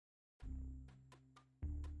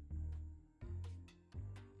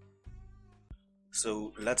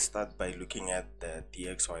So let's start by looking at the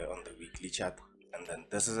DXY on the weekly chart, and then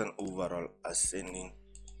this is an overall ascending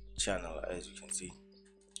channel, as you can see.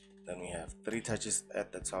 Then we have 3 touches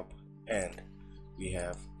at the top and we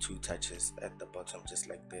have 2 touches at the bottom, just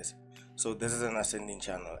like this. So this is an ascending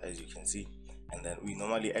channel, as you can see, and then we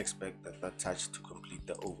normally expect the third touch to complete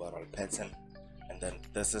the overall pattern, and then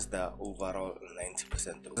this is the overall 90%.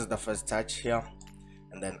 This is the first touch here,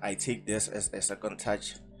 and then I take this as a second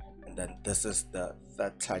touch, and then this is the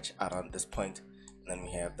third touch around this point, and then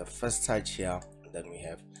we have the first touch here, and then we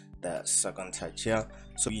have the second touch here.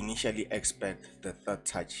 So we initially expect the third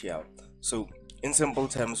touch here. So in simple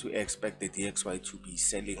terms, we expect the DXY to be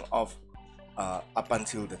selling off up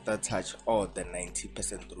until the third touch or the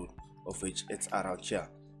 90% rule, of which it's around here.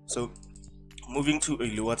 So moving to a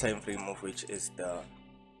lower time frame, of which is the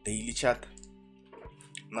daily chart.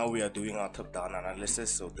 Now we are doing our top-down analysis.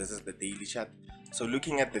 So this is the daily chart. So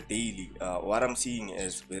looking at the daily, what I'm seeing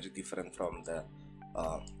is very different from the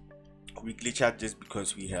weekly chart, just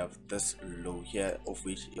because we have this low here, of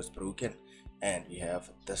which is broken, and we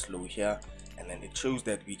have this low here, and then it shows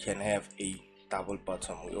that we can have a double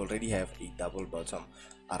bottom. We already have a double bottom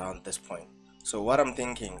around this point. So what I'm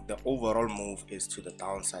thinking, the overall move is to the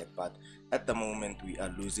downside, but at the moment we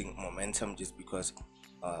are losing momentum just because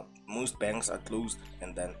most banks are closed,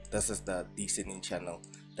 and then this is the descending channel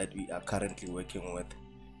that we are currently working with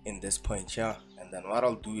in this point here. And then what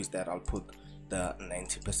I'll do is that I'll put the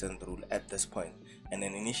 90% rule at this point, and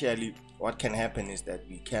then initially what can happen is that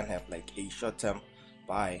we can have like a short-term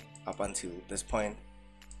buy up until this point,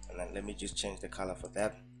 and then let me just change the color for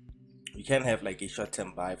that. We can have like a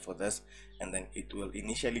short-term buy for this, and then it will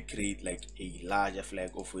initially create like a larger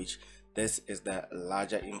flag, of which this is the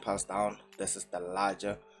larger impulse down, this is the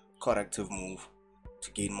larger corrective move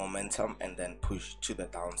to gain momentum and then push to the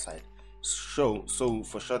downside. So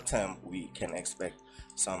for short term we can expect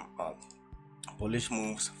some bullish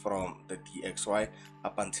moves from the DXY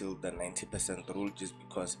up until the 90% rule, just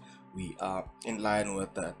because we are in line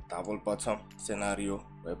with the double bottom scenario,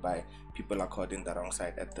 whereby people are caught in the wrong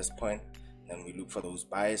side at this point. Then we look for those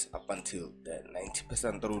buys up until the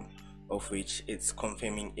 90% rule, of which it's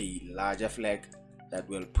confirming a larger flag that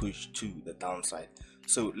will push to the downside.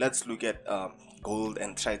 So let's look at gold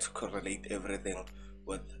and try to correlate everything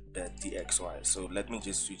with the DXY. So let me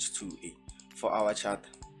just switch to a 4-hour chart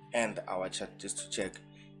and our chart just to check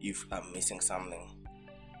if I'm missing something.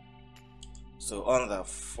 So on the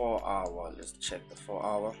 4-hour, let's check the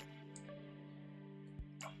 4-hour.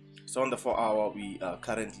 So on the 4-hour, we are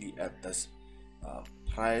currently at this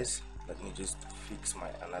price. Let me just fix my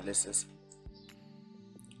analysis.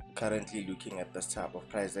 Currently looking at this type of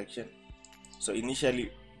price action. So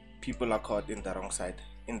initially people are caught in the wrong side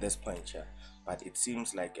in this point here, but it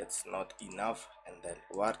seems like it's not enough, and then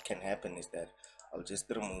what can happen is that I'll just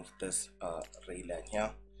remove this ray line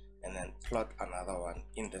here and then plot another one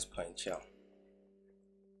in this point here,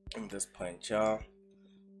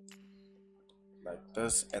 like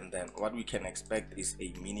this, and then what we can expect is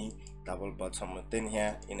a mini double bottom within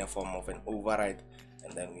here in a form of an override,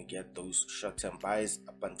 and then we get those short-term buys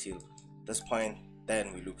up until this point.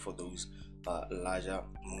 Then we look for those larger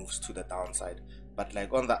moves to the downside. But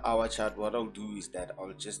like on the hour chart, what I'll do is that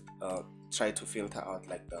I'll just try to filter out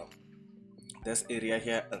like this area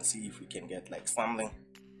here and see if we can get like something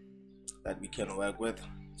that we can work with.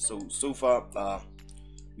 So far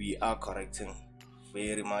we are correcting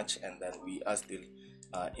very much, and then we are still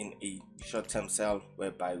in a short-term sell,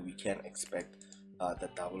 whereby we can expect the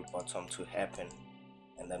double bottom to happen,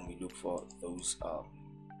 and then we look for those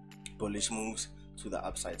bullish moves to the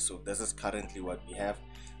upside. So this is currently what we have,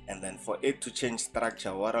 and then for it to change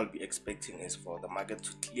structure, what I'll be expecting is for the market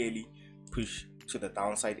to clearly push to the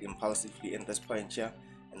downside impulsively in this point here,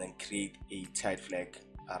 and then create a tight flag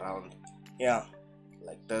around here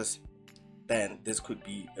like this. Then this could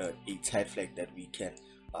be a tight flag that we can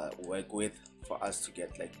work with for us to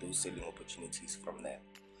get like those selling opportunities from there.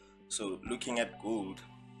 So looking at gold,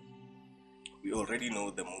 we already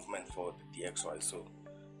know the movement for the DXY, so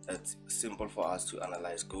it's simple for us to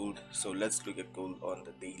analyze gold. So let's look at gold on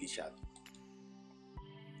the daily chart.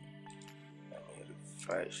 Let me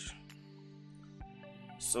refresh.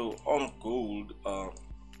 So on gold,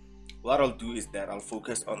 what I'll do is that I'll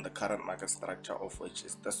focus on the current market structure, of which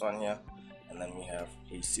is this one here, and then we have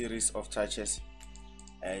a series of touches,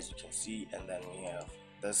 as you can see, and then we have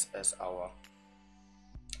this as our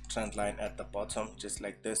trend line at the bottom, just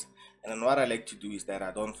like this. And then what I like to do is that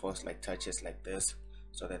I don't force like touches like this,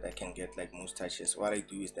 so that I can get like most touches. What I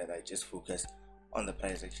do is that I just focus on the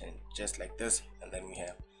price action, just like this, and then we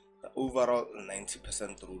have the overall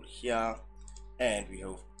 90% rule here, and we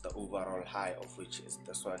have the overall high, of which is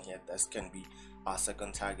this one here. This can be our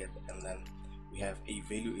second target, and then we have a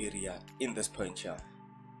value area in this point here.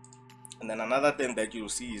 And then another thing that you'll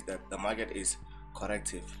see is that the market is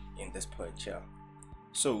corrective in this point here.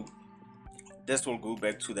 So this will go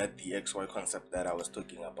back to that DXY concept that I was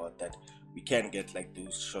talking about, that we can get like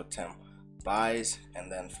those short-term buys,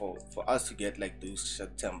 and then for us to get like those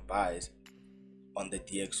short-term buys on the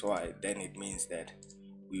DXY, then it means that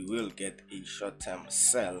we will get a short-term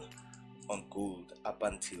sell on gold up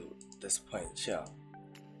until this point here,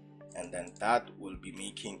 and then that will be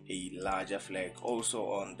making a larger flag also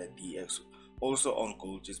on the DX, also on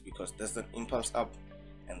gold, just because there's an impulse up,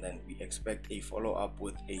 and then we expect a follow-up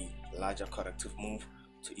with a larger corrective move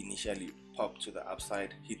to initially pop to the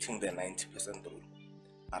upside, hitting the 90% rule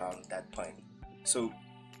around that point. So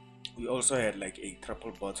we also had like a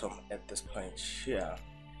triple bottom at this point here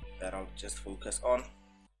that I'll just focus on,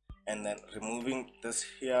 and then removing this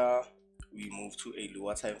here, we move to a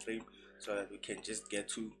lower time frame so that we can just get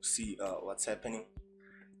to see what's happening.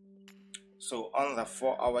 So on the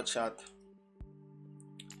 4-hour chart,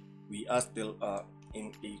 we are still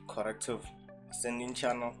in a corrective ascending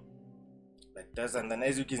channel like this, and then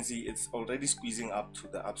as you can see, it's already squeezing up to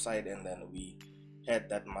the upside, and then we had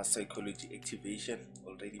that mass psychology activation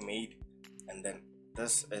already made, and then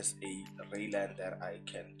this is a ray line that I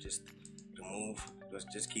can just remove. It was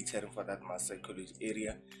just catering for that mass psychology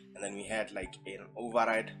area, and then we had like an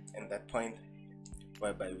override in that point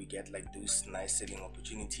whereby we get like those nice selling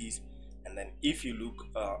opportunities. And then if you look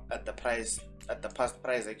at the price, at the past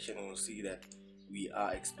price action, you'll see that we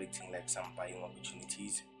are expecting like some buying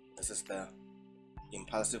opportunities. This is the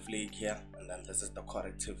impulsive leg here, and then this is the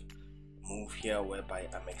corrective move here, whereby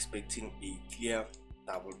I'm expecting a clear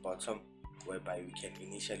double bottom whereby we can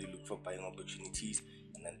initially look for buying opportunities,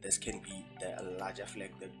 and then this can be the larger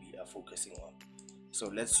flag that we are focusing on. So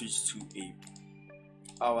let's switch to a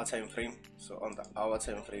hour time frame. So on the hour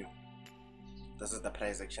time frame, this is the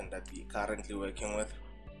price action that we currently working with,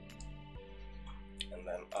 and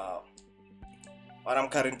then what I'm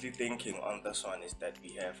currently thinking on this one is that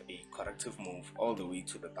we have a corrective move all the way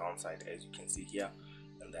to the downside, as you can see here,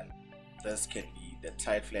 and then this can be the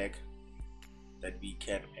tight flag that we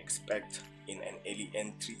can expect in an early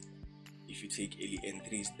entry. If you take early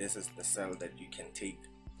entries, this is the sell that you can take,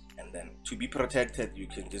 and then to be protected, you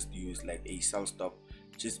can just use like a sell stop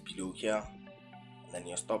just below here, and then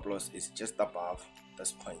your stop loss is just above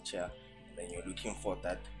this point here, and then you're looking for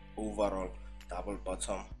that overall double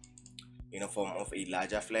bottom in a form of a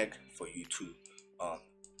larger flag for you to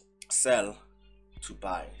sell to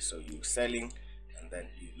buy. So you're selling, and then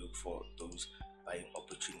you look for those buying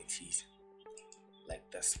opportunities like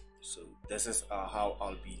this. So this is how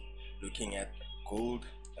I'll be looking at gold,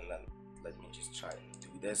 and then let me just try and do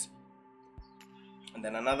this. And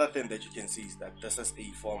then another thing that you can see is that this is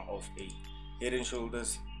a form of a head and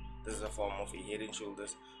shoulders. This is a form of a head and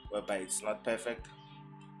shoulders whereby it's not perfect,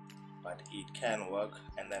 but it can work.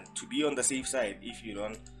 And then to be on the safe side, if you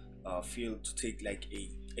don't feel to take like a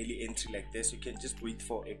early entry like this, you can just wait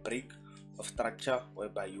for a break of structure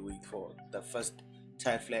whereby you wait for the first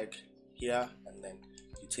tight flag here, and then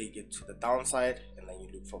you take it to the downside, and then you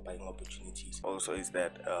look for buying opportunities. Also is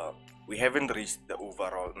that we haven't reached the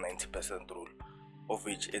overall 90% rule, of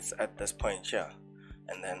which it's at this point here,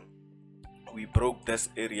 and then we broke this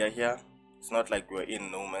area here. It's not like we're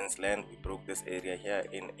in no man's land. We broke this area here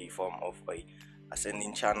in a form of a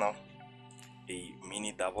ascending channel, a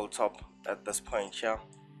mini double top at this point here.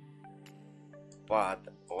 But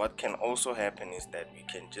what can also happen is that we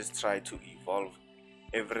can just try to evolve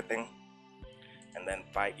everything, and then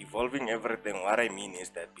by evolving everything, what I mean is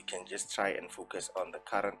that we can just try and focus on the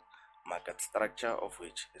current market structure, of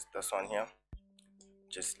which is this one here,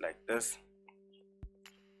 just like this,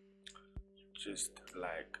 just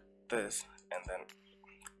like this, and then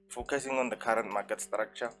focusing on the current market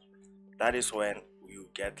structure. That is when you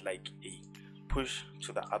get like a push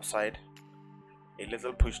to the upside, a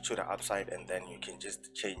little push to the upside, and then you can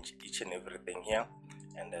just change each and everything here,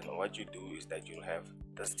 and then what you do is that you'll have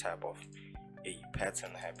this type of a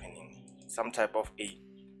pattern happening, some type of a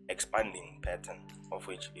expanding pattern, of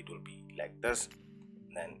which it will be like this.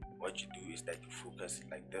 Then what you do is that you focus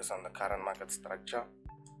like this on the current market structure,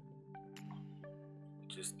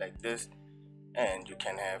 just like this, and you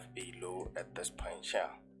can have a low at this point here.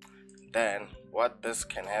 Then what this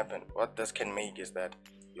can happen, what this can make is that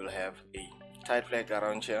you'll have a tight flag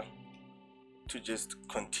around here to just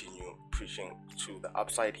continue pushing to the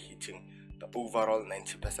upside, hitting the overall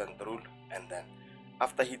 90% rule, and then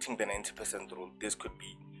after hitting the 90% rule, this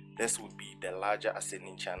would be the larger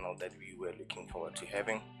ascending channel that we were looking forward to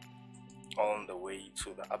having. on the way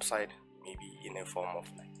to the upside, maybe in a form of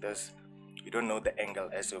like this. We don't know the angle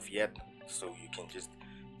as of yet, so you can just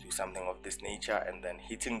do something of this nature, and then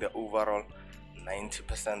hitting the overall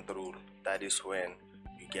 90% rule, that is when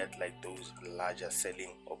you get like those larger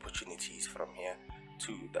selling opportunities from here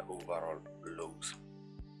to the overall lows.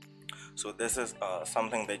 So this is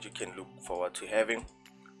something that you can look forward to having.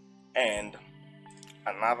 And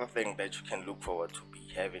another thing that you can look forward to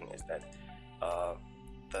be having is that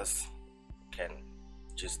this can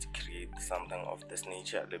just create something of this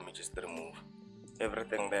nature. Let me just remove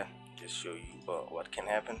everything there, just show you what can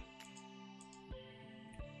happen.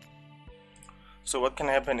 So what can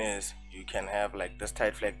happen is you can have like this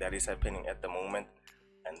tight flag that is happening at the moment,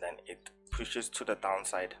 and then it pushes to the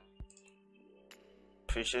downside,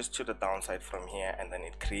 from here, and then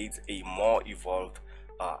it creates a more evolved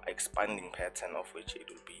expanding pattern, of which it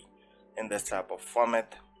will be in this type of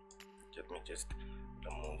format. Let me just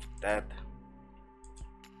remove that.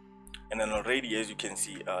 And then already, as you can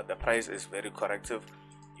see, the price is very corrective.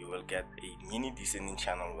 You will get a mini descending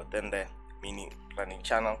channel within the mini running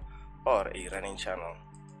channel, or a running channel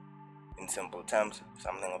in simple terms,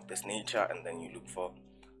 something of this nature, and then you look for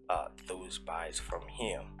those buys from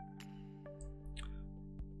here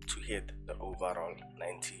to hit the overall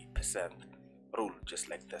 90% rule, just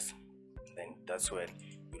like this. And then that's when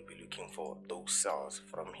you'll be looking for those sells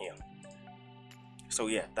from here. So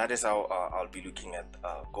yeah, that is how I'll be looking at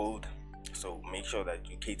gold. So make sure that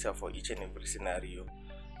you cater for each and every scenario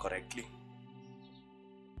correctly,